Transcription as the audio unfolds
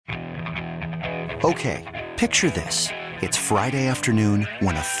Okay, picture this. It's Friday afternoon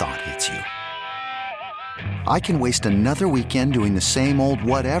when a thought hits you. I can waste another weekend doing the same old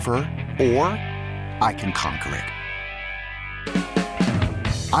whatever, or I can conquer it.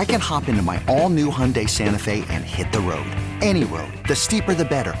 I can hop into my all-new Hyundai Santa Fe and hit the road. Any road. The steeper, the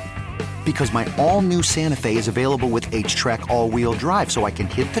better. Because my all-new Santa Fe is available with H-Track all-wheel drive, so I can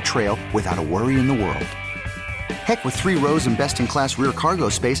hit the trail without a worry in the world. Heck, with 3 rows and best-in-class rear cargo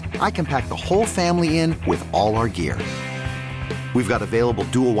space, I can pack the whole family in with all our gear. We've got available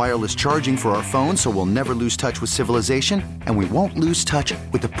dual wireless charging for our phones, so we'll never lose touch with civilization, and we won't lose touch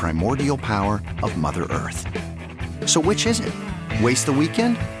with the primordial power of Mother Earth. So which is it? Waste the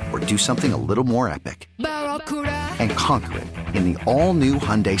weekend or do something a little more epic? And conquer it in the all-new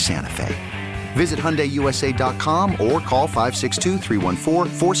Hyundai Santa Fe. Visit HyundaiUSA.com or call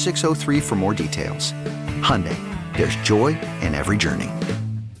 562-314-4603 for more details. Hyundai, there's joy in every journey.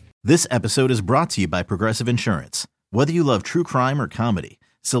 This episode is brought to you by Progressive Insurance. Whether you love true crime or comedy,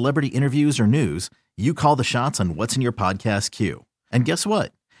 celebrity interviews or news, you call the shots on what's in your podcast queue. And guess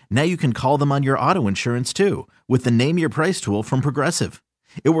what? Now you can call them on your auto insurance too with the Name Your Price tool from Progressive.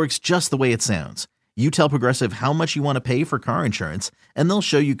 It works just the way it sounds. You tell Progressive how much you want to pay for car insurance, and they'll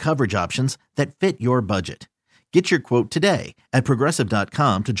show you coverage options that fit your budget. Get your quote today at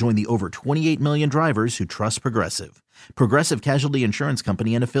Progressive.com to join the over 28 million drivers who trust Progressive. Progressive Casualty Insurance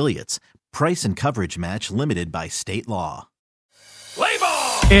Company and Affiliates. Price and coverage match limited by state law. Play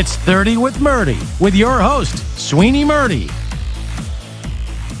ball! It's 30 with Murdy, with your host, Sweeney Murdy.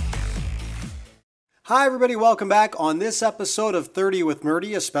 Hi, everybody. Welcome back on this episode of 30 with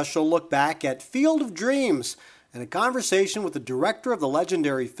Murdy, a special look back at Field of Dreams and a conversation with the director of the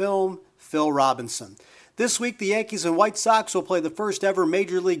legendary film, Phil Robinson. This week, the Yankees and White Sox will play the first ever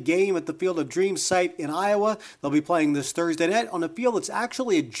Major League game at the Field of Dreams site in Iowa. They'll be playing this Thursday night on a field that's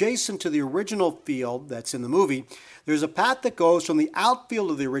actually adjacent to the original field that's in the movie. There's a path that goes from the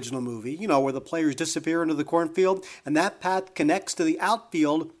outfield of the original movie, where the players disappear into the cornfield, and that path connects to the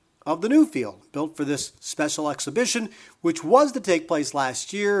outfield of the new field, built for this special exhibition, which was to take place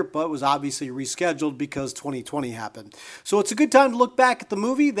last year, but was obviously rescheduled because 2020 happened. So it's a good time to look back at the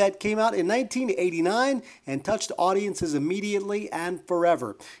movie that came out in 1989 and touched audiences immediately and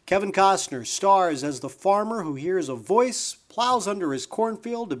forever. Kevin Costner stars as the farmer who hears a voice, plows under his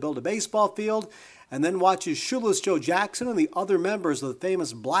cornfield to build a baseball field, and then watches Shoeless Joe Jackson and the other members of the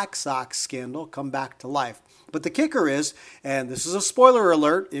famous Black Sox scandal come back to life. But the kicker is, and this is a spoiler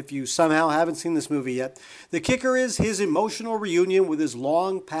alert if you somehow haven't seen this movie yet, the kicker is his emotional reunion with his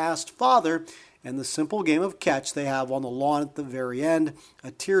long-past father and the simple game of catch they have on the lawn at the very end,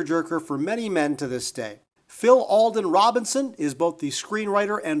 a tearjerker for many men to this day. Phil Alden Robinson is both the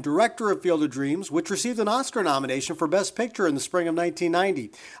screenwriter and director of Field of Dreams, which received an Oscar nomination for Best Picture in the spring of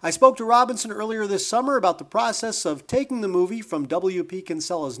 1990. I spoke to Robinson earlier this summer about the process of taking the movie from W.P.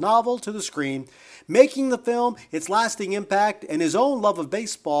 Kinsella's novel to the screen, making the film, its lasting impact, and his own love of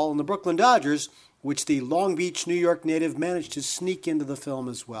baseball and the Brooklyn Dodgers, which the Long Beach, New York native managed to sneak into the film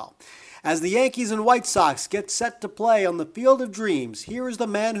as well. As the Yankees and White Sox get set to play on the Field of Dreams, here is the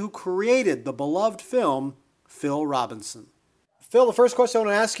man who created the beloved film, Phil Robinson. Phil, the first question I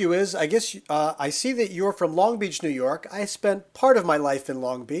want to ask you is, I see that you're from Long Beach, New York. I spent part of my life in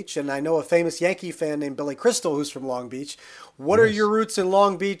Long Beach, and I know a famous Yankee fan named Billy Crystal who's from Long Beach. What are your roots in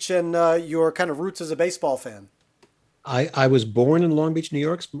Long Beach and your kind of roots as a baseball fan? I was born in Long Beach, New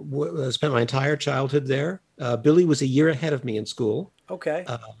York, spent my entire childhood there. Billy was a year ahead of me in school. Okay.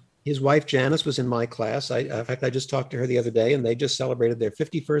 His wife, Janice, was in my class. In fact, I just talked to her the other day, and they just celebrated their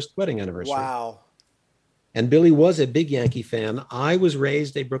 51st wedding anniversary. Wow. And Billy was a big Yankee fan. I was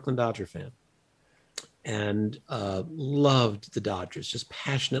raised a Brooklyn Dodger fan and loved the Dodgers, just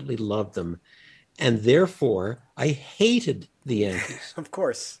passionately loved them. And therefore, I hated the Yankees. Of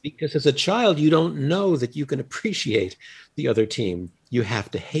course. Because as a child, you don't know that you can appreciate the other team. You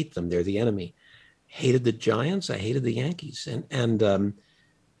have to hate them. They're the enemy. Hated the Giants. I hated the Yankees.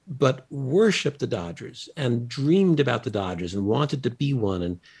 But worshiped the Dodgers and dreamed about the Dodgers and wanted to be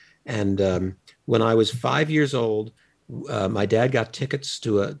one. And when I was 5 years old, my dad got tickets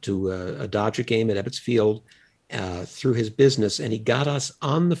to a Dodger game at Ebbets Field through his business, and he got us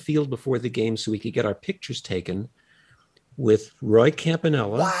on the field before the game so we could get our pictures taken with Roy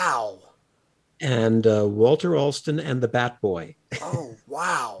Campanella. Wow. And Walter Alston and the Bat Boy. Oh,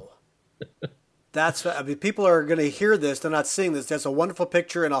 wow. People are going to hear this. They're not seeing this. That's a wonderful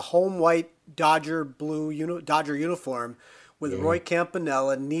picture in a home white Dodger Dodger uniform with Roy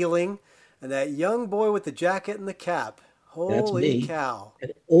Campanella kneeling and that young boy with the jacket and the cap. That's Holy me. cow.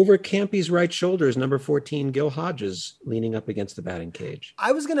 And over Campy's right shoulder is number 14, Gil Hodges, leaning up against the batting cage.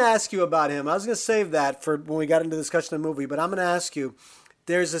 I was going to ask you about him. I was going to save that for when we got into the discussion of the movie, but I'm going to ask you.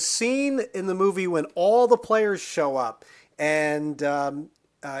 There's a scene in the movie when all the players show up, and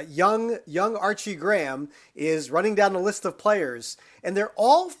young Archie Graham is running down the list of players, and they're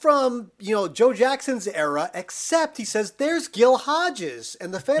all from Joe Jackson's era, except he says there's Gil Hodges,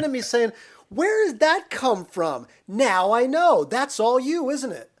 and the fan of me is saying, where did that come from? Now I know. That's all you,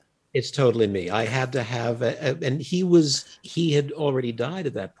 isn't it? It's totally me. I had to have, and he had already died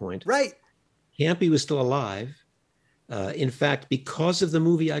at that point. Right. Campy was still alive. In fact, because of the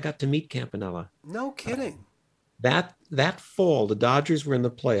movie, I got to meet Campanella. No kidding. That fall, the Dodgers were in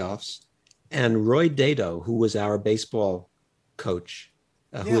the playoffs, and Roy Dado, who was our baseball coach,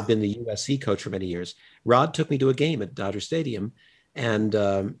 who had been the USC coach for many years, Rod took me to a game at Dodger Stadium, and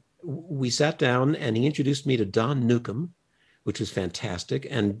we sat down, and he introduced me to Don Newcomb, which was fantastic,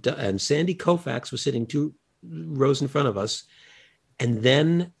 and Sandy Koufax was sitting 2 rows in front of us, and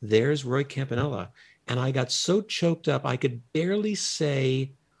then there's Roy Campanella, and I got so choked up I could barely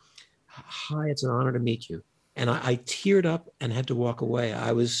say, "Hi, it's an honor to meet you," and I teared up and had to walk away.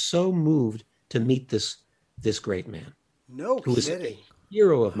 I was so moved to meet this great man. No who was kidding. a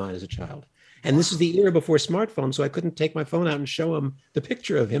hero of mine as a child. And this is the era before smartphones, so I couldn't take my phone out and show him the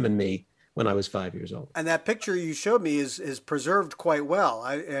picture of him and me when I was 5 years old. And that picture you showed me is preserved quite well.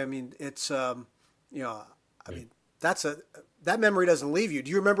 I mean, it's that memory doesn't leave you. Do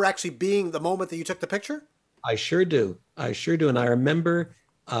you remember actually being the moment that you took the picture? I sure do. And I remember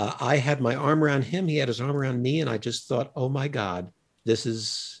I had my arm around him. He had his arm around me, and I just thought, "Oh my God, this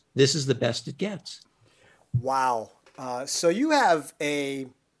is the best it gets." Wow. So you have a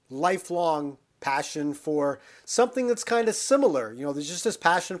lifelong passion for something that's kind of similar. There's just this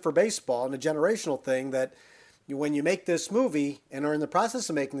passion for baseball and a generational thing that when you make this movie and are in the process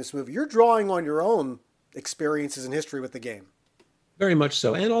of making this movie, you're drawing on your own experiences and history with the game. Very much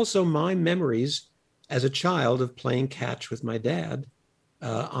so. And also my memories as a child of playing catch with my dad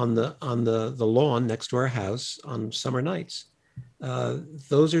on the lawn next to our house on summer nights.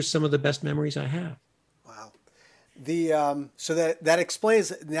 Those are some of the best memories I have. Wow. So that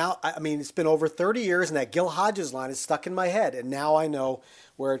explains now. I mean, it's been over 30 years, and that Gil Hodges line is stuck in my head, and now I know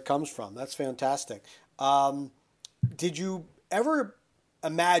where it comes from. That's fantastic. Did you ever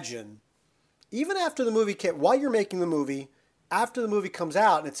imagine, even after the movie came, while you're making the movie, after the movie comes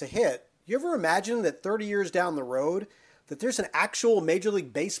out and it's a hit, you ever imagine that 30 years down the road, that there's an actual Major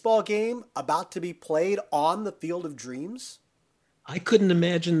League Baseball game about to be played on the Field of Dreams? I couldn't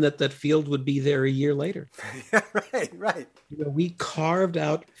imagine that field would be there a year later. Yeah, right. We carved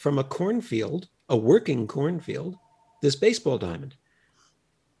out from a cornfield, a working cornfield, this baseball diamond.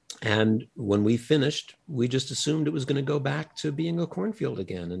 And when we finished, we just assumed it was going to go back to being a cornfield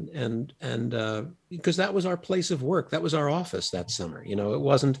again. And because that was our place of work. That was our office that summer. It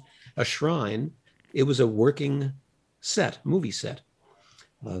wasn't a shrine. It was a working movie set.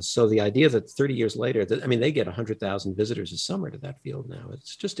 So the idea that 30 years later, they get 100,000 visitors a summer to that field now.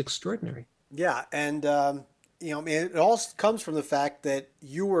 It's just extraordinary. Yeah, and it all comes from the fact that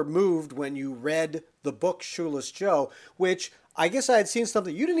you were moved when you read the book Shoeless Joe, which I guess I had seen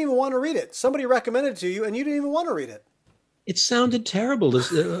something. You didn't even want to read it. Somebody recommended it to you, and you didn't even want to read it. It sounded terrible. A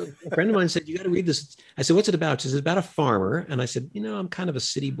friend of mine said, "You got to read this." I said, "What's it about?" She said, "It's about a farmer." And I said, "I'm kind of a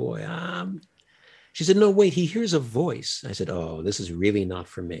city boy." She said, "No, wait, he hears a voice." I said, "Oh, this is really not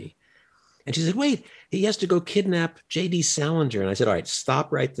for me." And she said, "Wait, he has to go kidnap J.D. Salinger." And I said, "All right,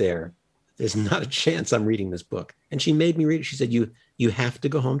 stop right there. There's not a chance I'm reading this book." And she made me read it. She said, you have to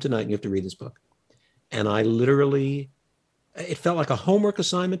go home tonight and you have to read this book. And I literally, it felt like a homework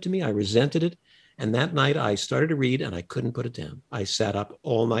assignment to me. I resented it. And that night I started to read and I couldn't put it down. I sat up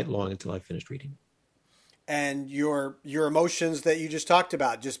all night long until I finished reading. And your emotions that you just talked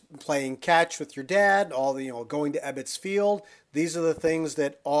about, just playing catch with your dad, all the, going to Ebbets Field, these are the things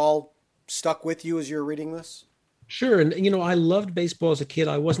that all stuck with you as you were reading this? Sure. And, I loved baseball as a kid.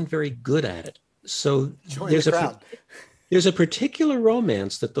 I wasn't very good at it. So there's a particular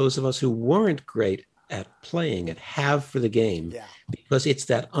romance that those of us who weren't great at playing it have for the game, because it's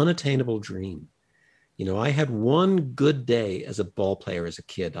that unattainable dream. I had one good day as a ball player as a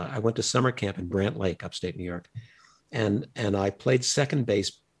kid. I went to summer camp in Brant Lake, upstate New York, and I played second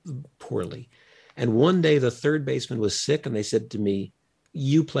base poorly. And one day the third baseman was sick, and they said to me,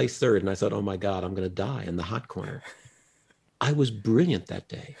 "You play third." And I thought, "Oh my God, I'm going to die in the hot corner." I was brilliant that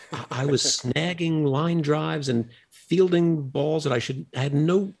day. I was snagging line drives and fielding balls that I had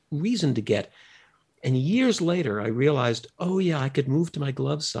no reason to get. And years later, I realized, oh yeah, I could move to my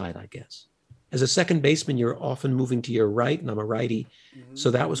glove side, I guess. As a second baseman, you're often moving to your right, and I'm a righty. Mm-hmm.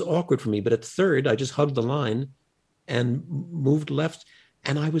 So that was awkward for me. But at third, I just hugged the line and moved left.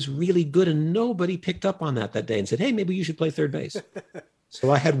 And I was really good. And nobody picked up on that day and said, hey, maybe you should play third base.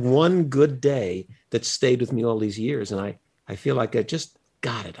 So I had one good day that stayed with me all these years. And I feel like I just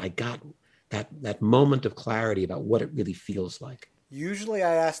got it. I got that moment of clarity about what it really feels like. Usually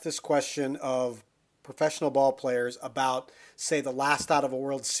I ask this question of professional ball players about, say, the last out of a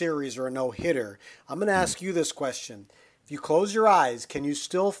World Series or a no-hitter. I'm going to ask you this question. If you close your eyes, can you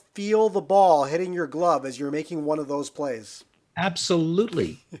still feel the ball hitting your glove as you're making one of those plays?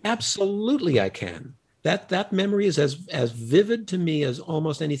 Absolutely. Absolutely I can. That memory is as vivid to me as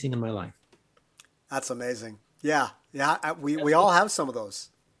almost anything in my life. That's amazing. Yeah. We all have some of those.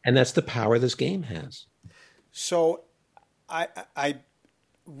 And that's the power this game has. So I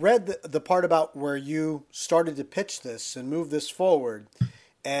read the part about where you started to pitch this and move this forward,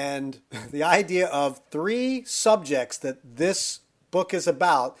 and the idea of 3 subjects that this book is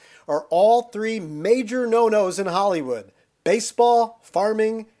about are all 3 major no-nos in Hollywood: baseball,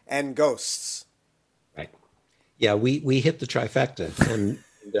 farming, and ghosts. Right. Yeah, we hit the trifecta, and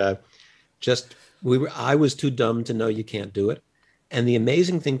I was too dumb to know you can't do it. And the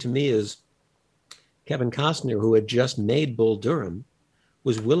amazing thing to me is Kevin Costner, who had just made Bull Durham,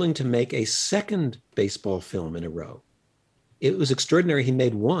 was willing to make a second baseball film in a row. It was extraordinary. He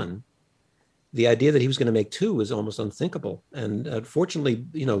made one. The idea that he was going to make 2 was almost unthinkable. And unfortunately,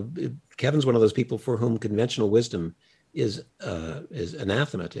 Kevin's one of those people for whom conventional wisdom is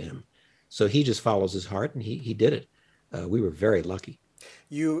anathema to him. So he just follows his heart, and he did it. We were very lucky.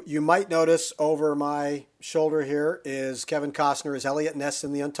 You might notice over my shoulder here is Kevin Costner as Elliot Ness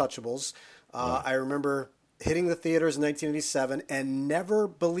in The Untouchables. I remember hitting the theaters in 1987 and never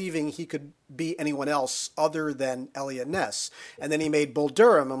believing he could be anyone else other than Elliot Ness. And then he made Bull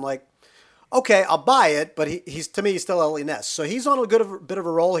Durham. I'm like, okay, I'll buy it, but he's to me, he's still Elliot Ness. So he's on a bit of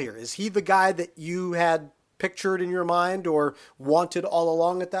a roll here. Is he the guy that you had pictured in your mind or wanted all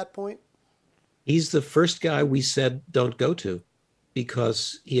along at that point? He's the first guy we said don't go to,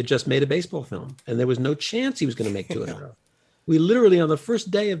 because he had just made a baseball film and there was no chance he was going to make 2 in a row. We literally, on the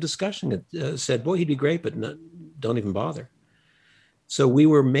first day of discussion, said, boy, he'd be great, but don't even bother. So we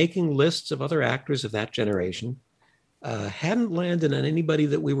were making lists of other actors of that generation, hadn't landed on anybody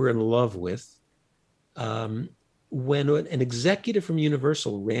that we were in love with. When an executive from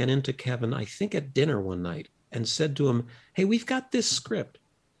Universal ran into Kevin, I think at dinner one night, and said to him, hey, we've got this script,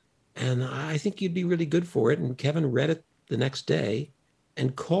 and I think you'd be really good for it. And Kevin read it the next day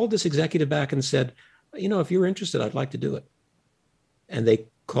and called this executive back and said, if you're interested, I'd like to do it. And they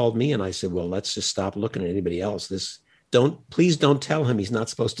called me and I said, well, let's just stop looking at anybody else. Please don't tell him he's not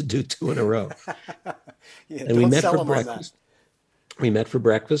supposed to do 2 in a row. And we met for breakfast. We met for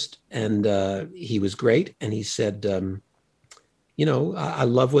breakfast, and he was great. And he said, I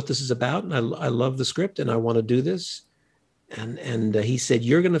love what this is about, and I love the script, and I want to do this. And he said,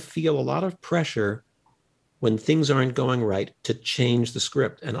 you're going to feel a lot of pressure when things aren't going right to change the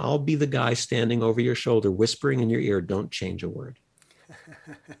script. And I'll be the guy standing over your shoulder, whispering in your ear, don't change a word.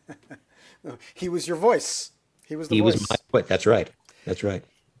 He was your voice. He was the voice. Was my voice. That's right. That's right.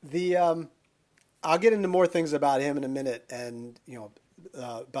 I'll get into more things about him in a minute, and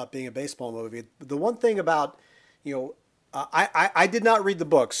about being a baseball movie. The one thing about, I did not read the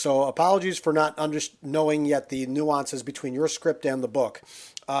book, so apologies for not knowing yet the nuances between your script and the book.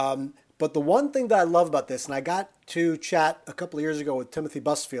 But the one thing that I love about this, and I got to chat a couple of years ago with Timothy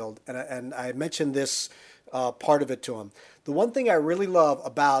Busfield, and I mentioned this part of it to him. The one thing I really love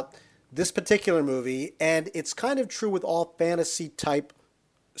about this particular movie, and it's kind of true with all fantasy type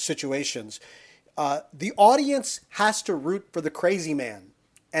situations, the audience has to root for the crazy man,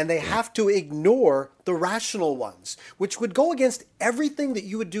 and they have to ignore the rational ones, which would go against everything that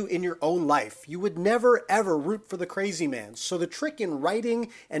you would do in your own life. You would never, ever root for the crazy man. So the trick in writing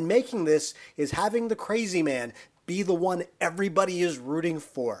and making this is having the crazy man be the one everybody is rooting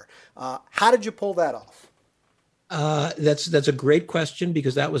for. How did you pull that off? That's a great question,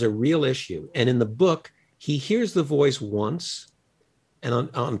 because that was a real issue. And in the book, he hears the voice once, and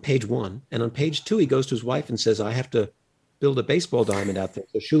on page 1, and on page 2, he goes to his wife and says, I have to build a baseball diamond out there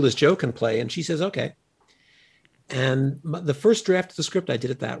so Shoeless Joe can play. And she says, okay. And the first draft of the script, I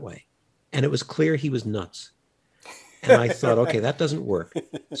did it that way. And it was clear he was nuts. And I thought, okay, that doesn't work.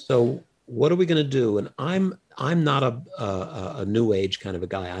 So what are we going to do? And I'm not a new age kind of a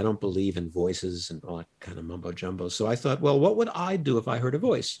guy. I don't believe in voices and all that kind of mumbo jumbo. So I thought, well, what would I do if I heard a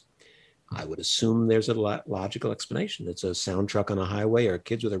voice? I would assume there's a logical explanation. It's a sound truck on a highway or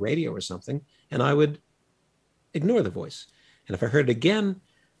kids with a radio or something. And I would ignore the voice. And if I heard it again,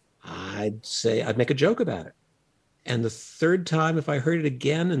 I'd make a joke about it. And the third time, if I heard it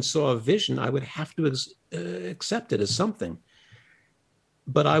again and saw a vision, I would have to accept it as something.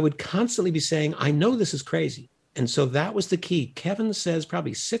 But I would constantly be saying, I know this is crazy. And so that was the key. Kevin says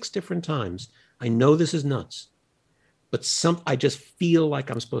probably 6 different times, I know this is nuts, but I just feel like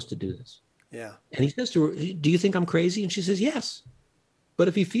I'm supposed to do this. Yeah. And he says to her, do you think I'm crazy? And she says, yes. But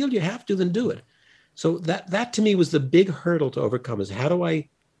if you feel you have to, then do it. So that to me was the big hurdle to overcome, is how do I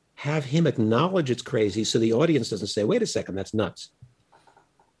have him acknowledge it's crazy so the audience doesn't say, wait a second, that's nuts.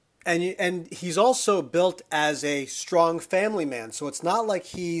 And he's also built as a strong family man. So it's not like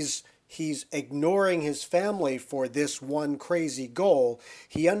he's ignoring his family for this one crazy goal.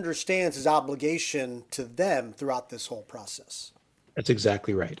 He understands his obligation to them throughout this whole process. That's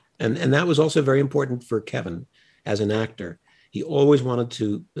exactly right. And that was also very important for Kevin as an actor. He always wanted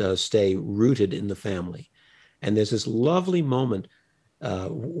to stay rooted in the family. And there's this lovely moment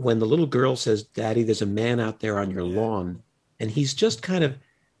when the little girl says, Daddy, there's a man out there on your lawn. And he's just kind of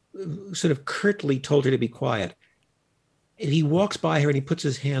sort of curtly told her to be quiet. And he walks by her and he puts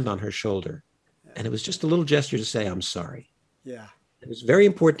his hand on her shoulder. And it was just a little gesture to say, I'm sorry. Yeah. It was very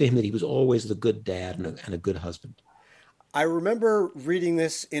important to him that he was always the good dad and a good husband. I remember reading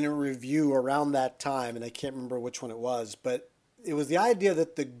this in a review around that time, and I can't remember which one it was, but it was the idea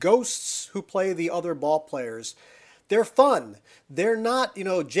that the ghosts who play the other ball players, they're fun. They're not,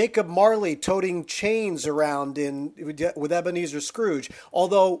 Jacob Marley toting chains around with Ebenezer Scrooge.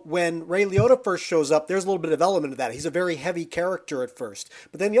 Although when Ray Liotta first shows up, there's a little bit of element of that. He's a very heavy character at first.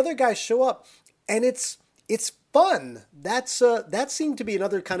 But then the other guys show up, and it's fun. That seemed to be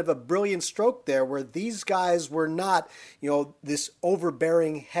another kind of a brilliant stroke there, where these guys were not, this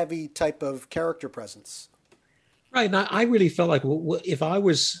overbearing, heavy type of character presence. Right. And I really felt like if I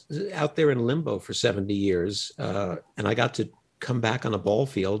was out there in limbo for 70 years and I got to come back on a ball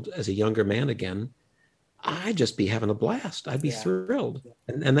field as a younger man again, I'd just be having a blast. I'd be thrilled.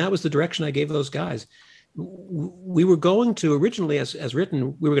 And that was the direction I gave those guys. We were going to originally, as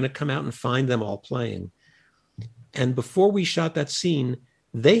written, we were going to come out and find them all playing. And before we shot that scene,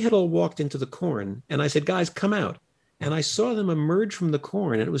 they had all walked into the corn. And I said, guys, come out. And I saw them emerge from the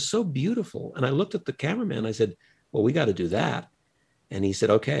corn. And it was so beautiful. And I looked at the cameraman. And I said, well, we got to do that. And he said,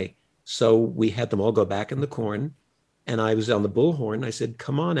 okay. So we had them all go back in the corn. And I was on the bullhorn. I said,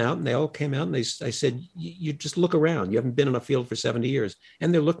 come on out. And they all came out. And I said, you just look around. You haven't been in a field for 70 years.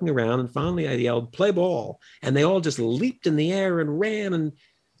 And they're looking around. And finally I yelled, play ball. And they all just leaped in the air and ran. And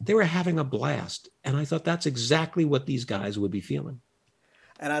they were having a blast. And I thought that's exactly what these guys would be feeling.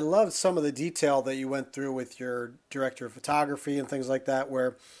 And I loved some of the detail that you went through with your director of photography and things like that,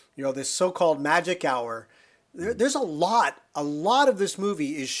 where, this so-called magic hour, there's a lot of this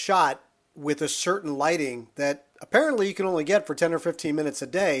movie is shot with a certain lighting that apparently you can only get for 10 or 15 minutes a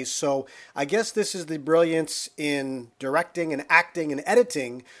day. So I guess this is the brilliance in directing and acting and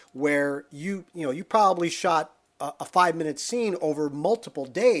editing, where you probably shot a 5-minute scene over multiple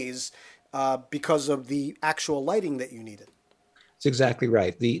days because of the actual lighting that you needed. That's exactly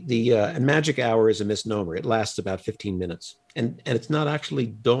right. The magic hour is a misnomer. It lasts about 15 minutes, and it's not actually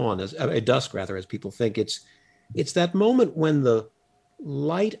dawn, as dusk rather, as people think. It's that moment when the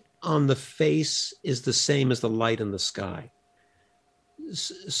light on the face is the same as the light in the sky.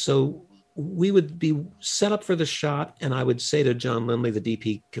 So we would be set up for the shot, and I would say to John Lindley, the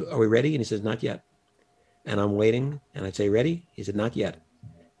DP, are we ready? And he says, not yet. And I'm waiting, and I'd say, ready? He said, not yet.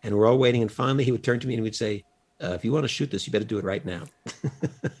 And we're all waiting, and finally he would turn to me and we'd say, if you want to shoot this, you better do it right now.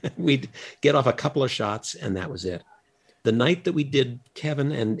 We'd get off a couple of shots, and that was it. The night that we did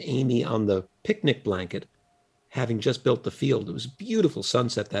Kevin and Amy on the picnic blanket, having just built the field, it was a beautiful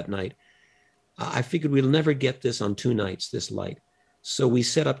sunset that night. I figured we'll never get this on 2 nights, this light. So we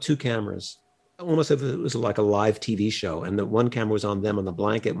set up 2 cameras, almost as if it was like a live TV show. And the one camera was on them on the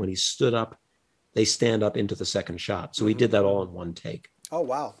blanket. When he stood up, they stand up into the second shot. So we did that all in one take. Oh,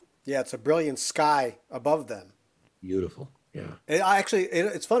 wow. Yeah, it's a brilliant sky above them. Beautiful. Yeah.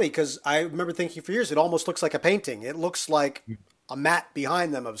 It's funny because I remember thinking for years, it almost looks like a painting. It looks like a mat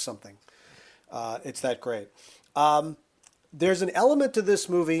behind them of something. It's that great. There's an element to this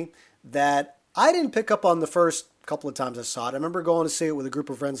movie that I didn't pick up on the first couple of times I saw it. I remember going to see it with a group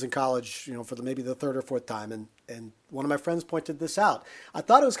of friends in college, for maybe the 3rd or 4th time. And one of my friends pointed this out. I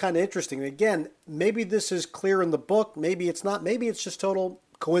thought it was kind of interesting. Again, maybe this is clear in the book. Maybe it's not. Maybe it's just total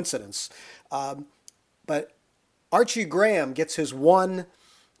coincidence. But Archie Graham gets his one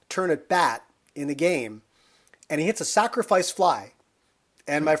turn at bat in the game, and he hits a sacrifice fly.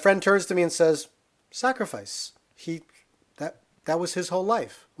 And my friend turns to me and says, sacrifice. That was his whole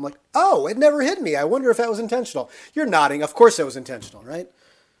life. I'm like, oh, it never hit me. I wonder if that was intentional. You're nodding. Of course it was intentional, right?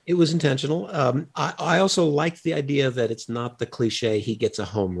 It was intentional. I also liked the idea that it's not the cliche, he gets a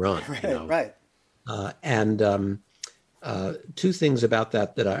home run. Right, you know? right. And two things about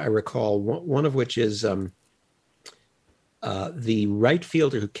that I recall, one of which is the right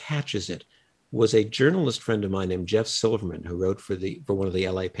fielder who catches it was a journalist friend of mine named Jeff Silverman, who wrote for one of the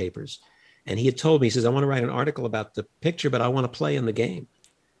LA papers. And he had told me, he says, I want to write an article about the picture, but I want to play in the game.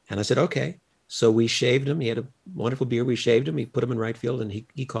 And I said, okay. So we shaved him. He had a wonderful beard. We shaved him. We put him in right field, and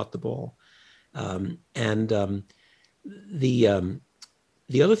he caught the ball. The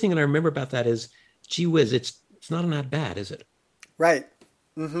other thing that I remember about that is, gee whiz, it's not an at-bat, is it? Right.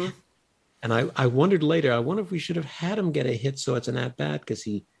 Mm-hmm. And I wondered later, I wonder if we should have had him get a hit so it's an at-bat, because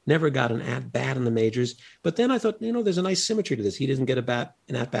he never got an at-bat in the majors. But then I thought, there's a nice symmetry to this. He doesn't get an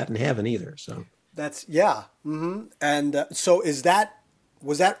at-bat in heaven either. So that's, yeah. Mm-hmm. And so was that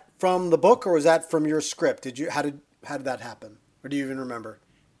from the book, or was that from your script? How did that happen? Or do you even remember?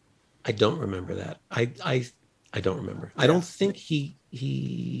 I don't remember that. I don't remember. Yeah. I don't think I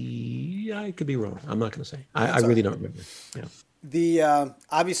could be wrong. I'm not going to say. I really don't remember. Yeah.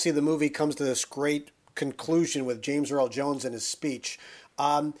 Obviously the movie comes to this great conclusion with James Earl Jones and his speech.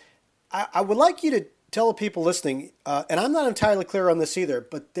 I would like you to tell people listening, and I'm not entirely clear on this either,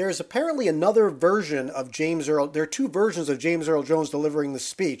 but there's apparently another version of James Earl. There are two versions of James Earl Jones delivering the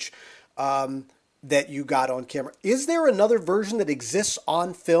speech that you got on camera. Is there another version that exists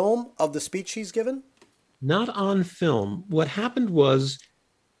on film of the speech he's given? Not on film. What happened was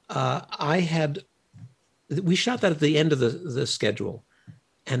we shot that at the end of the schedule.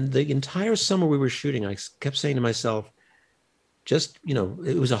 And the entire summer we were shooting, I kept saying to myself,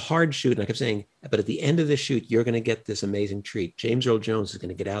 it was a hard shoot. And I kept saying, but at the end of the shoot, you're going to get this amazing treat. James Earl Jones is going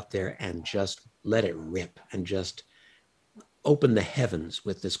to get out there and just let it rip and just open the heavens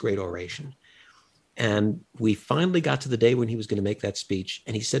with this great oration. And we finally got to the day when he was going to make that speech.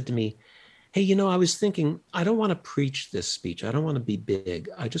 And he said to me, hey, I was thinking, I don't want to preach this speech. I don't want to be big.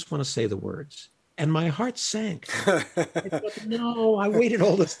 I just want to say the words. And my heart sank. I thought, no, I waited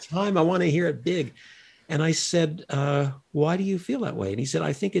all this time. I want to hear it big. And I said, why do you feel that way? And he said,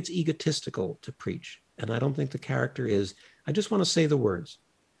 I think it's egotistical to preach. And I don't think the character is. I just want to say the words.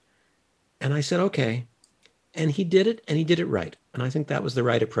 And I said, okay. And he did it, and he did it right. And I think that was the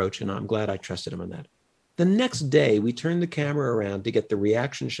right approach. And I'm glad I trusted him on that. The next day, we turned the camera around to get the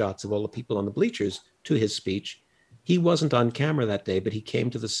reaction shots of all the people on the bleachers to his speech. He wasn't on camera that day, but he came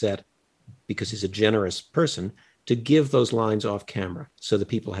to the set because he's a generous person to give those lines off camera so the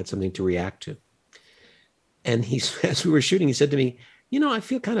people had something to react to. And as we were shooting, he said to me, I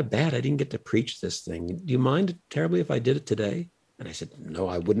feel kind of bad. I didn't get to preach this thing. Do you mind terribly if I did it today? And I said, no,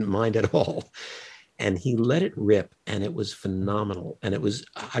 I wouldn't mind at all. And he let it rip, and it was phenomenal. And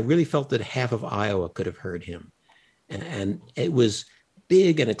I really felt that half of Iowa could have heard him. And it was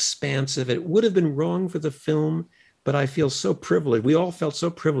big and expansive. It would have been wrong for the film, but I feel so privileged. We all felt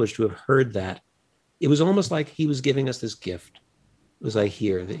so privileged to have heard that. It was almost like he was giving us this gift. It was like,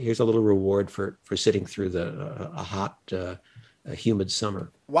 here's a little reward for sitting through a hot, humid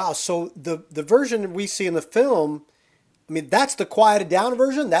summer. Wow. So the version we see in the film, I mean, that's the quieted down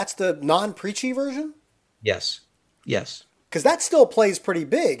version? That's the non-preachy version? Yes. Because that still plays pretty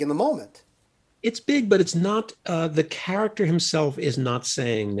big in the moment. It's big, but it's not, the character himself is not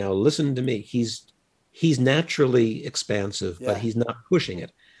saying, now listen to me. He's naturally expansive, but he's not pushing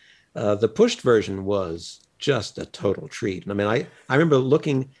it. The pushed version was just a total treat. And I mean, I remember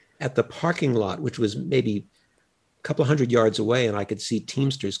looking at the parking lot, which was maybe a couple of 100 yards away, and I could see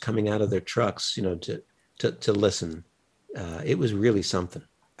Teamsters coming out of their trucks, to listen. It was really something.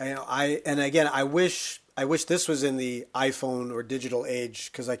 I wish this was in the iPhone or digital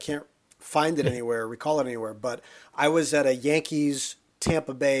age, because I can't find it anywhere, recall it anywhere. But I was at a Yankees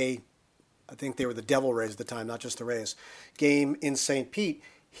Tampa Bay, I think they were the Devil Rays at the time, not just the Rays, game in St. Pete.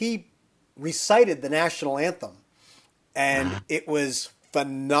 He recited the national anthem, and it was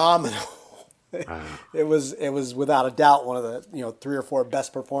phenomenal. It was without a doubt one of the 3 or 4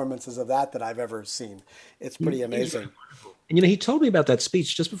 best performances of that I've ever seen. It's pretty amazing. And he told me about that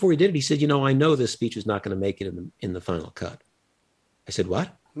speech just before he did it. He said, I know this speech is not going to make it in the final cut. I said,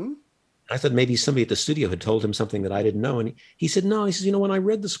 what? I thought maybe somebody at the studio had told him something that I didn't know. And he said, no. He says, when I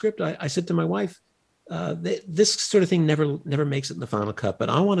read the script, I said to my wife, this sort of thing never makes it in the final cut, but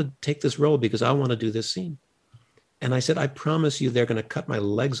I want to take this role because I want to do this scene. And I said, I promise you they're going to cut my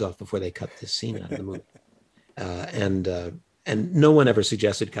legs off before they cut this scene out of the movie. And no one ever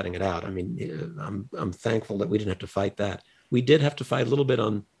suggested cutting it out. I mean, I'm thankful that we didn't have to fight that. We did have to fight a little bit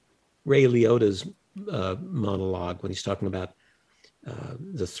on Ray Liotta's monologue when he's talking about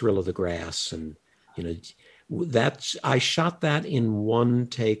the thrill of the grass. And, I shot that in one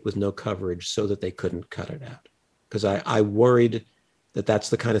take with no coverage so that they couldn't cut it out. Because I worried that that's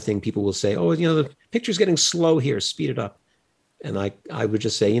the kind of thing people will say, oh, the picture's getting slow here, speed it up. And I would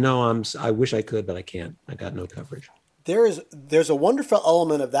just say, I wish I could, but I can't. I got no coverage. There's a wonderful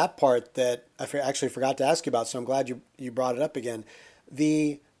element of that part that I actually forgot to ask you about, so I'm glad you brought it up again.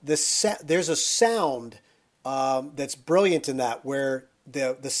 There's a sound that's brilliant in that, where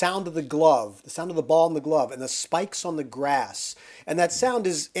the sound of the glove, the sound of the ball in the glove, and the spikes on the grass, and that sound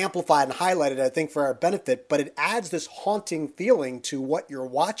is amplified and highlighted, I think, for our benefit, but it adds this haunting feeling to what you're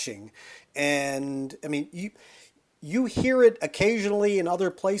watching. And I mean, you hear it occasionally in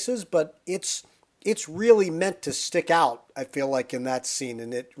other places, but it's really meant to stick out, I feel like, in that scene,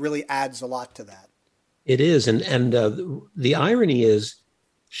 and it really adds a lot to that. It is, and the irony is,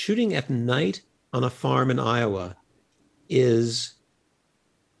 shooting at night on a farm in Iowa is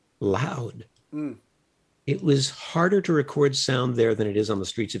loud. Mm. It was harder to record sound there than it is on the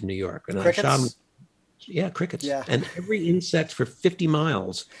streets of New York. And crickets? I shot, crickets. Yeah. And every insect for 50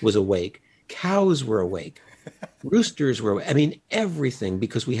 miles was awake. Cows were awake. Roosters were awake. I mean, everything,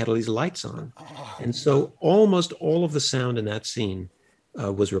 because we had all these lights on. Oh. And so almost all of the sound in that scene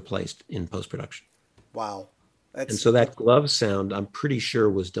was replaced in post-production. Wow. And so that glove sound, I'm pretty sure,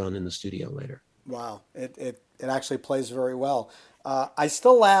 was done in the studio later. Wow. It actually plays very well. I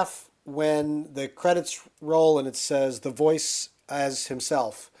still laugh when the credits roll and it says the voice as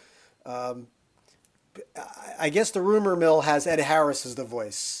himself. I guess the rumor mill has Ed Harris as the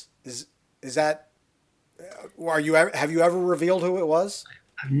voice. Is that? Have you ever revealed who it was?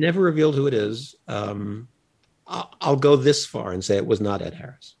 I've never revealed who it is. I'll go this far and say it was not Ed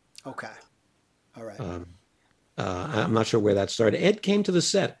Harris. Okay. All right. I'm not sure where that started. Ed came to the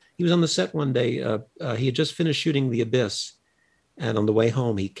set. He was on the set one day. He had just finished shooting The Abyss. And on the way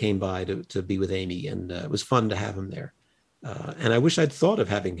home, he came by to be with Amy. And it was fun to have him there. And I wish I'd thought of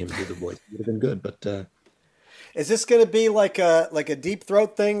having him do the voice. It would have been good. But is this going to be like a Deep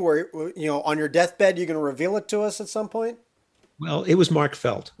Throat thing where, on your deathbed, you're going to reveal it to us at some point? Well, it was Mark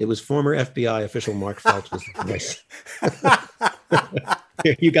Felt. It was former FBI official Mark Felt was the voice.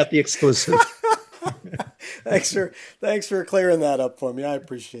 You got the exclusive. Thanks for clearing that up for me. I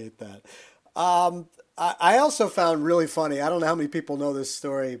appreciate that. I also found really funny. I don't know how many people know this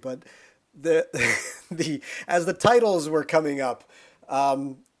story, but as the titles were coming up,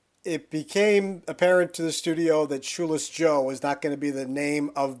 it became apparent to the studio that Shoeless Joe was not going to be the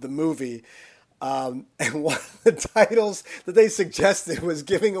name of the movie. And one of the titles that they suggested was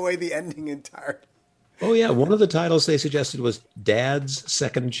giving away the ending entirely. Oh yeah, one of the titles they suggested was Dad's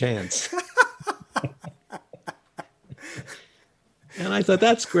Second Chance. And I thought,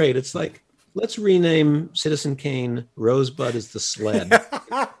 that's great. It's like, let's rename Citizen Kane Rosebud is the Sled.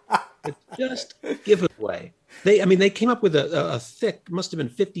 Just give it away. They came up with a thick, must have been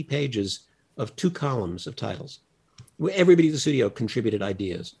 50 pages of 2 columns of titles. Everybody in the studio contributed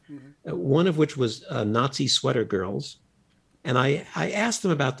ideas. Mm-hmm. One of which was Nazi Sweater Girls. And I asked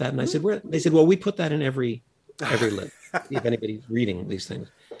them about that, and I said, where? They said, well, we put that in every list, if anybody's reading these things.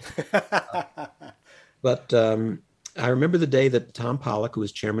 But I remember the day that Tom Pollock, who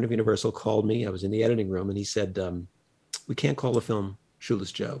was chairman of Universal, called me. I was in the editing room, and he said, we can't call the film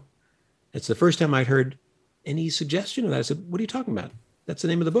Shoeless Joe. It's the first time I'd heard any suggestion of that. I said, what are you talking about? That's the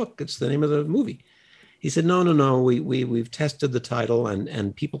name of the book. It's the name of the movie. He said, no. We've tested the title,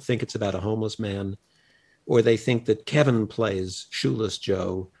 and people think it's about a homeless man, or they think that Kevin plays Shoeless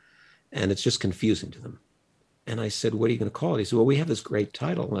Joe, and it's just confusing to them. And I said, what are you going to call it? He said, well, we have this great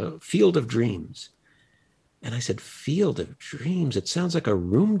title, Field of Dreams. And I said, Field of Dreams? It sounds like a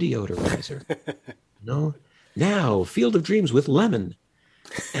room deodorizer. No, now Field of Dreams with lemon.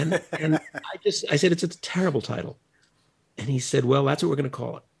 And I said, it's a terrible title. And he said, well, that's what we're going to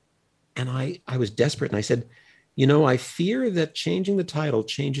call it. And I was desperate. And I said, I fear that changing the title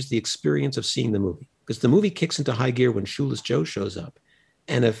changes the experience of seeing the movie, because the movie kicks into high gear when Shoeless Joe shows up.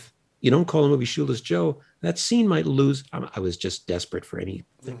 And if you don't call the movie Shoeless Joe, that scene might lose. I was just desperate for anything.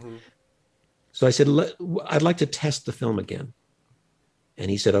 Mm-hmm. So I said, I'd like to test the film again.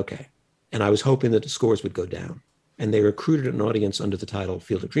 And he said, okay. And I was hoping that the scores would go down. And they recruited an audience under the title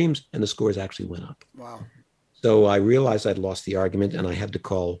Field of Dreams, and the scores actually went up. Wow. So I realized I'd lost the argument, and I had to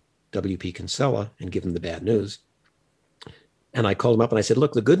call W.P. Kinsella and give him the bad news. And I called him up and I said,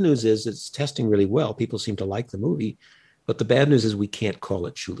 look, the good news is it's testing really well. People seem to like the movie. But the bad news is we can't call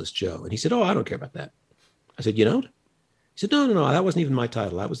it Shoeless Joe. And he said, oh, I don't care about that. I said, you don't? He said, no, that wasn't even my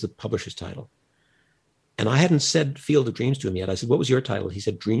title. That was the publisher's title. And I hadn't said Field of Dreams to him yet. I said, what was your title? He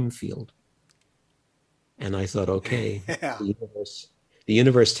said, Dreamfield. And I thought, okay, yeah. The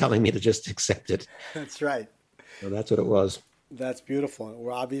universe telling me to just accept it. That's right. So that's what it was. That's beautiful.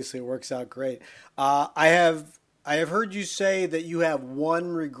 Well, obviously, it works out great. I have heard you say that you have one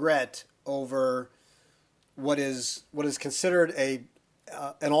regret over what is considered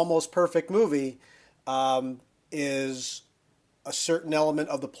an almost perfect movie, is a certain element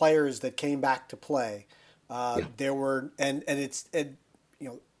of the players that came back to play. There were, and it's,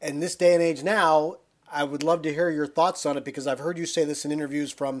 in this day and age now, I would love to hear your thoughts on it, because I've heard you say this in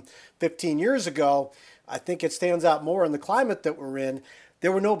interviews from 15 years ago. I think it stands out more in the climate that we're in.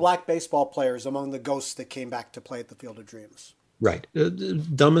 There were no black baseball players among the ghosts that came back to play at the Field of Dreams. Right. The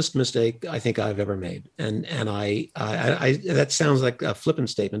dumbest mistake I think I've ever made. And I that sounds like a flippant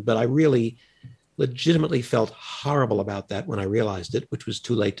statement, but I really legitimately felt horrible about that when I realized it, which was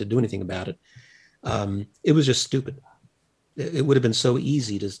too late to do anything about it. It was just stupid. It would have been so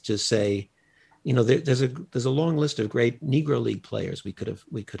easy to just say, there's a long list of great Negro League players we could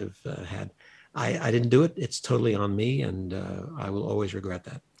have had. I didn't do it. It's totally on me, and I will always regret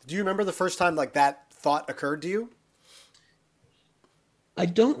that. Do you remember the first time like that thought occurred to you? I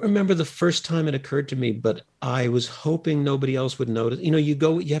don't remember the first time it occurred to me, but I was hoping nobody else would notice.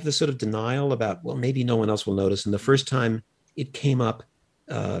 You have this sort of denial about, well, maybe no one else will notice. And the first time it came up,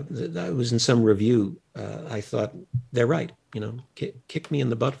 that was in some review. I thought, they're right. Kick me in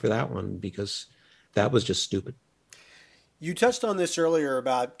the butt for that one, because that was just stupid. You touched on this earlier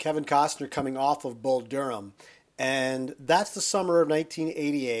about Kevin Costner coming off of Bull Durham, and that's the summer of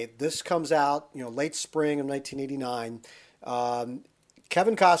 1988. This comes out, late spring of 1989.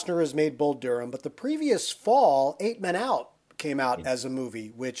 Kevin Costner has made Bull Durham, but the previous fall, 8 Men Out came out as a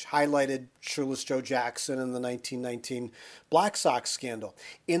movie, which highlighted Shoeless Joe Jackson and the 1919 Black Sox scandal.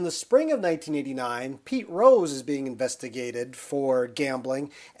 In the spring of 1989, Pete Rose is being investigated for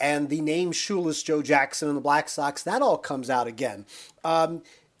gambling, and the name Shoeless Joe Jackson and the Black Sox, that all comes out again.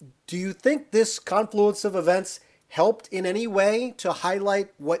 Do you think this confluence of events helped in any way to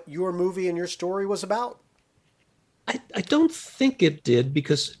highlight what your movie and your story was about? I don't think it did,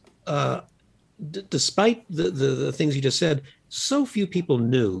 because despite the things you just said, so few people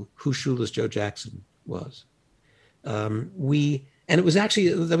knew who Shoeless Joe Jackson was. And it was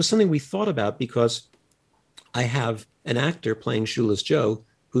actually, that was something we thought about, because I have an actor playing Shoeless Joe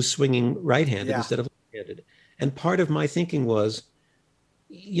who's swinging right-handed instead of left-handed. And part of my thinking was,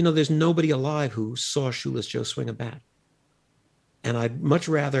 there's nobody alive who saw Shoeless Joe swing a bat. And I'd much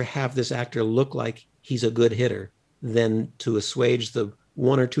rather have this actor look like he's a good hitter than to assuage the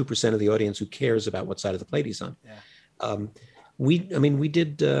 1 or 2% of the audience who cares about what side of the plate he's on. Yeah. We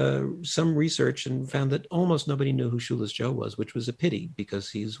did some research and found that almost nobody knew who Shoeless Joe was, which was a pity,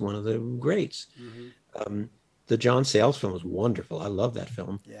 because he's one of the greats. Mm-hmm. The John Sayles film was wonderful. I love that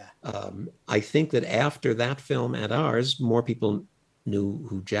film. Yeah. I think that after that film and ours, more people knew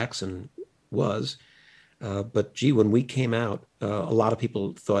who Jackson was. But gee, when we came out, a lot of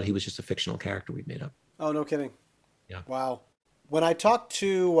people thought he was just a fictional character we'd made up. Oh, no kidding. Yeah. Wow. When I talked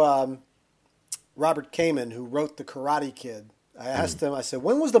to Robert Kamen, who wrote The Karate Kid, I asked him, I said,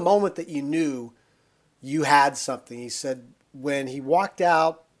 when was the moment that you knew you had something? He said, when he walked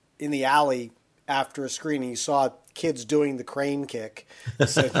out in the alley after a screening, he saw kids doing the crane kick. He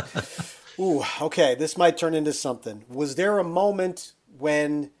said, ooh, okay, this might turn into something. Was there a moment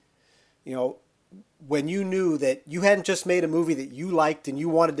when, when you knew that you hadn't just made a movie that you liked and you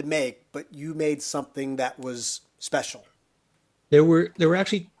wanted to make, but you made something that was special? There were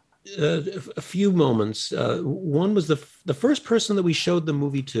actually a few moments. One was the first person that we showed the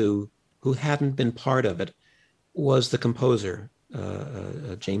movie to who hadn't been part of it was the composer,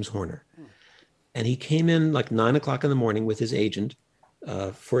 James Horner. And he came in like 9 o'clock in the morning with his agent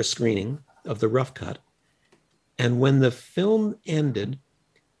for a screening of the rough cut. And when the film ended,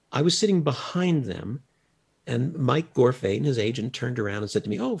 I was sitting behind them, and Mike Gorfain, his agent, turned around and said to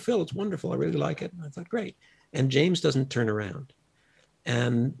me, "Oh, Phil, it's wonderful. I really like it." And I thought, great. And James doesn't turn around.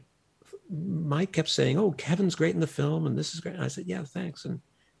 And Mike kept saying, "Oh, Kevin's great in the film, and this is great." And I said, "Yeah, thanks." And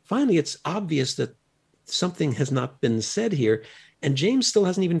finally, it's obvious that something has not been said here. And James still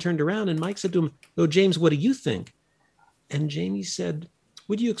hasn't even turned around. And Mike said to him, "Oh, James, what do you think?" And Jamie said,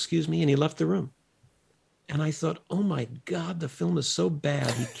 "Would you excuse me?" And he left the room. And I thought, oh my God, the film is so bad.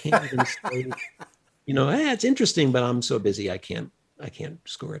 He can't even say, hey, it's interesting, but I'm so busy. I can't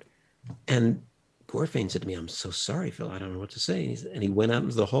score it. And Gorfain said to me, "I'm so sorry, Phil. I don't know what to say." And he went out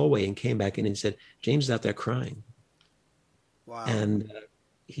into the hallway and came back in and said, "James is out there crying." Wow. And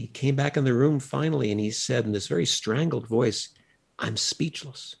he came back in the room finally, and he said in this very strangled voice, "I'm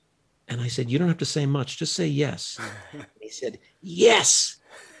speechless." And I said, "You don't have to say much. Just say yes." And he said, "Yes."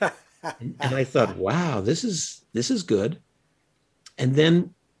 And I thought, wow, this is good. And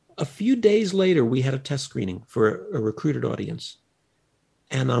then A few days later, we had a test screening for a recruited audience.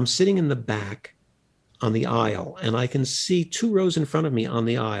 And I'm sitting in the back on the aisle, and I can see 2 rows in front of me on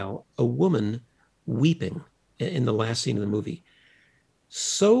the aisle, a woman weeping in the last scene of the movie.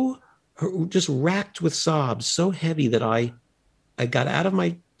 Just racked with sobs, so heavy that I got out of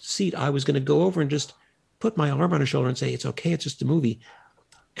my seat. I was going to go over and just put my arm on her shoulder and say, it's okay, it's just a movie.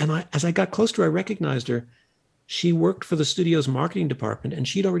 And as I got close to her, I recognized her. She worked for the studio's marketing department, and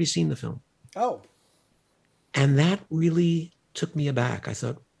she'd already seen the film. Oh. And that really took me aback. I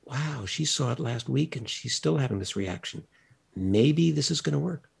thought, wow, she saw it last week and she's still having this reaction. Maybe this is going to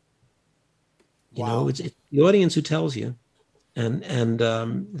work. You know, it's the audience who tells you. And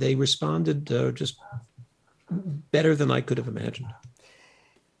they responded just better than I could have imagined.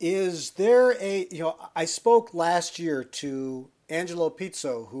 Is there I spoke last year to Angelo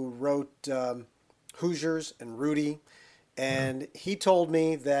Pizzo, who wrote Hoosiers and Rudy, and he told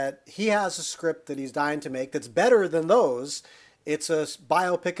me that he has a script that he's dying to make that's better than those. It's a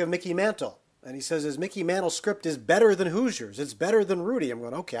biopic of Mickey Mantle. And he says his Mickey Mantle script is better than Hoosiers. It's better than Rudy. I'm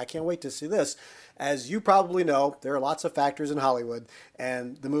going, okay, I can't wait to see this. As you probably know, there are lots of factors in Hollywood,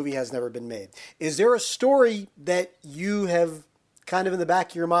 and the movie has never been made. Is there a story that you have kind of in the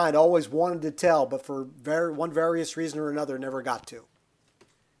back of your mind always wanted to tell, but for one various reason or another never got to?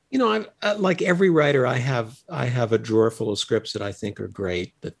 You know, like every writer, I have a drawer full of scripts that I think are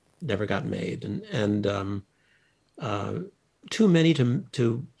great that never got made, and too many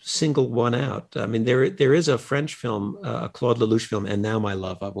to single one out. I mean, there is a French film, a Claude Lelouch film, And Now My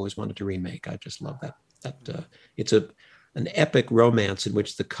Love, I've always wanted to remake. I just love that. It's an epic romance in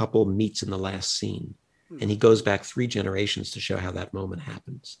which the couple meets in the last scene, and he goes back 3 generations to show how that moment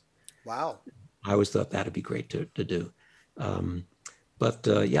happens. Wow. I always thought that'd be great to do. But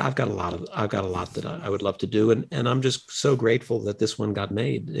I've got a lot that I would love to do, and I'm just so grateful that this one got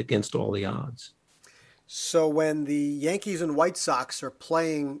made against all the odds. So when the Yankees and White Sox are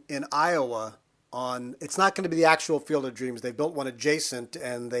playing in Iowa, it's not going to be the actual Field of Dreams. They built one adjacent,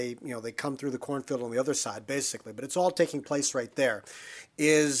 and they come through the cornfield on the other side, basically. But it's all taking place right there.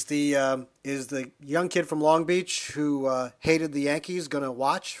 Is the young kid from Long Beach who hated the Yankees going to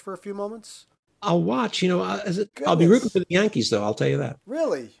watch for a few moments? I'll watch. I'll be rooting for the Yankees, though. I'll tell you that.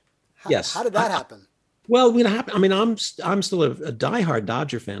 Really? Yes. How did that happen? Well, what happened? I mean, I'm still a diehard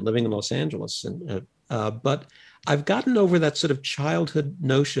Dodger fan, living in Los Angeles, but I've gotten over that sort of childhood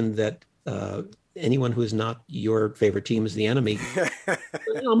notion that anyone who is not your favorite team is the enemy.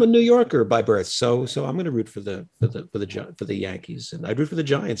 I'm a New Yorker by birth, so I'm going to root for the Yankees, and I'd root for the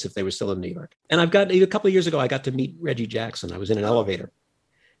Giants if they were still in New York. And a couple of years ago, I got to meet Reggie Jackson. I was in an elevator,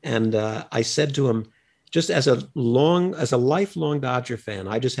 and I said to him, just as a lifelong Dodger fan,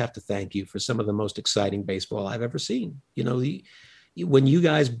 I just have to thank you for some of the most exciting baseball I've ever seen. You know, when you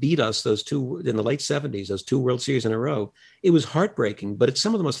guys beat us those 2 in the late 70s, those 2 World Series in a row, it was heartbreaking, but it's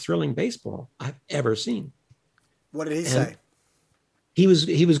some of the most thrilling baseball I've ever seen. What did he say? He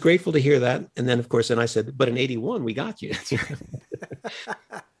was grateful to hear that. And then, of course, I said, but in 81, we got you.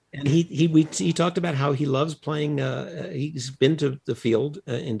 And he talked about how he loves playing. He's been to the field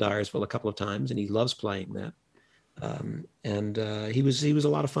in Dyersville a couple of times, and he loves playing that. He was a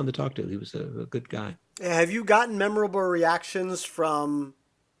lot of fun to talk to. He was a good guy. Have you gotten memorable reactions from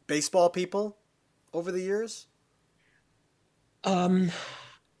baseball people over the years?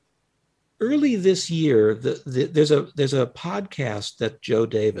 Early this year, there's a podcast that Joe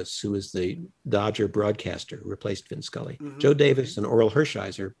Davis, who is the Dodger broadcaster, who replaced Vin Scully. Mm-hmm. Joe Davis and Oral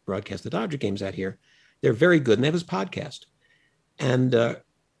Hershiser broadcast the Dodger games out here. They're very good, and they have his podcast. And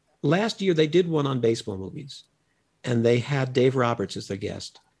last year, they did one on baseball movies, and they had Dave Roberts as their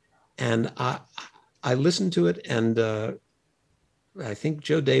guest. And I listened to it, and I think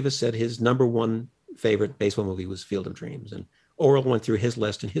Joe Davis said his number 1 favorite baseball movie was Field of Dreams, and Oral went through his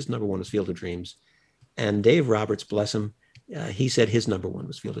list, and his number 1 was Field of Dreams. And Dave Roberts, bless him, he said his number 1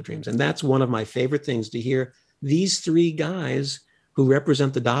 was Field of Dreams. And that's one of my favorite things to hear. These 3 guys who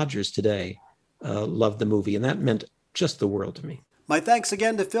represent the Dodgers today loved the movie, and that meant just the world to me. My thanks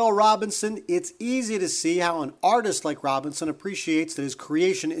again to Phil Robinson. It's easy to see how an artist like Robinson appreciates that his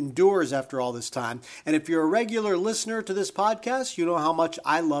creation endures after all this time. And if you're a regular listener to this podcast, you know how much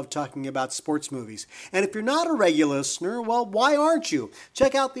I love talking about sports movies. And if you're not a regular listener, well, why aren't you?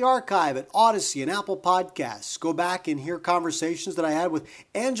 Check out the archive at Odyssey and Apple Podcasts. Go back and hear conversations that I had with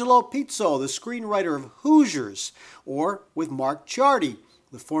Angelo Pizzo, the screenwriter of Hoosiers, or with Mark Ciardi,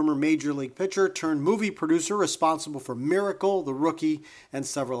 the former Major League pitcher turned movie producer responsible for Miracle, The Rookie, and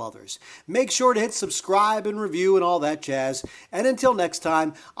several others. Make sure to hit subscribe and review and all that jazz. And until next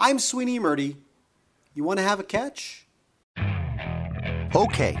time, I'm Sweeney Murdy. You want to have a catch?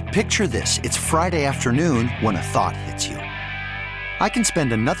 Okay, picture this. It's Friday afternoon when a thought hits you. I can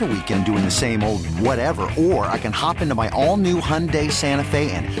spend another weekend doing the same old whatever, or I can hop into my all-new Hyundai Santa Fe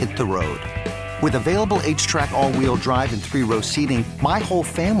and hit the road. With available H-Track all-wheel drive and 3-row seating, my whole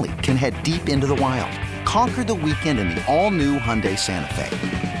family can head deep into the wild. Conquer the weekend in the all-new Hyundai Santa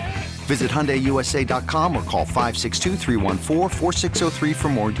Fe. Visit HyundaiUSA.com or call 562-314-4603 for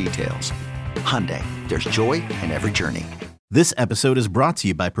more details. Hyundai, there's joy in every journey. This episode is brought to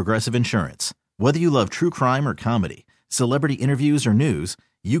you by Progressive Insurance. Whether you love true crime or comedy, celebrity interviews or news,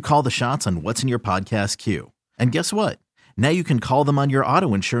 you call the shots on what's in your podcast queue. And guess what? Now you can call them on your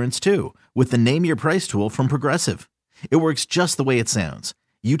auto insurance too with the Name Your Price tool from Progressive. It works just the way it sounds.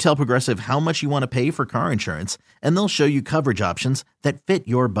 You tell Progressive how much you want to pay for car insurance, and they'll show you coverage options that fit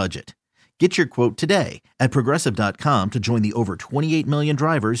your budget. Get your quote today at Progressive.com to join the over 28 million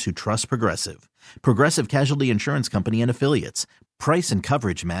drivers who trust Progressive. Progressive Casualty Insurance Company and Affiliates. Price and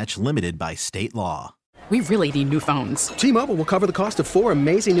coverage match limited by state law. We really need new phones. T-Mobile will cover the cost of 4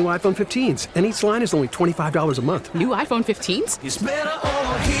 amazing new iPhone 15s, and each line is only $25 a month. New iPhone 15s? It's better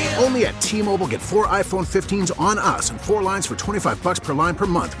over here. Only at T-Mobile, get 4 iPhone 15s on us and 4 lines for $25 per line per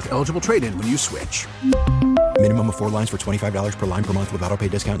month with eligible trade-in when you switch. Minimum of 4 lines for $25 per line per month with autopay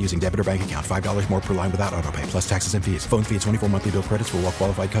discount using debit or bank account. $5 more per line without autopay, plus taxes and fees. Phone fee at 24 monthly bill credits for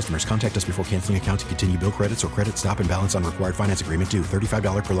well-qualified customers. Contact us before canceling account to continue bill credits or credit stop and balance on required finance agreement due.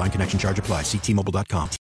 $35 per line connection charge applies. See T-Mobile.com.